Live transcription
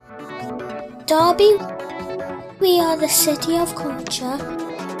Derby, we are the city of culture.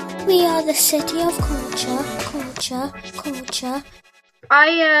 We are the city of culture, culture, culture.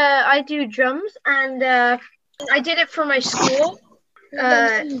 I do drums, and I did it for my school.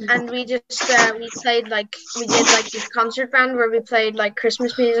 And we just we did like this concert band where we played like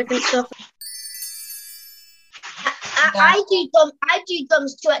Christmas music and stuff. I do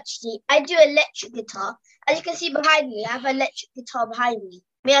drums too, actually. I do electric guitar. As you can see behind me, I have an electric guitar behind me.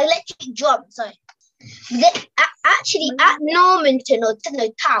 I mean, electric drum, sorry. Actually, at Normanton or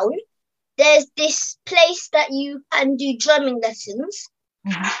town, there's this place that you can do drumming lessons.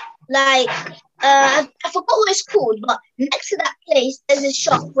 Mm-hmm. Like, I forgot what it's called, but next to that place, there's a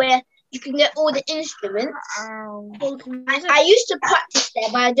shop where you can get all the instruments. I used to practice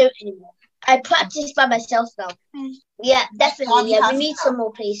there, but I don't anymore. I practice by myself now. Yeah, definitely. Yeah, we need some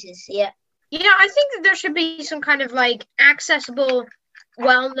more places. Yeah. Yeah, I think that there should be some kind of like accessible,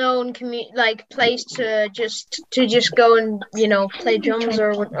 well-known place to just go and play drums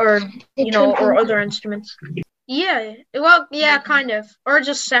or or other instruments. Yeah, well, yeah, kind of, or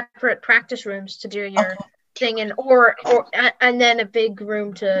just separate practice rooms to do your thing, and then a big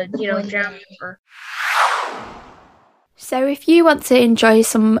room to jam for. So if you want to enjoy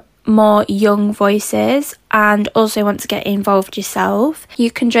some more young voices and also want to get involved yourself, you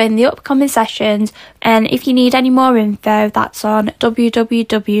can join the upcoming sessions, and if you need any more info, that's on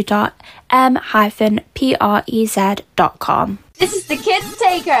www.m-prez.com. This is the kids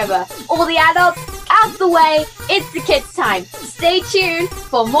takeover. All the adults out the way, it's the kids time. Stay tuned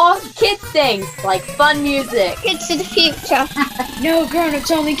for more kids things like fun music. Kids of the future. No grown-ups,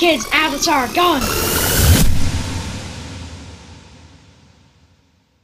 only kids. Avatar gone.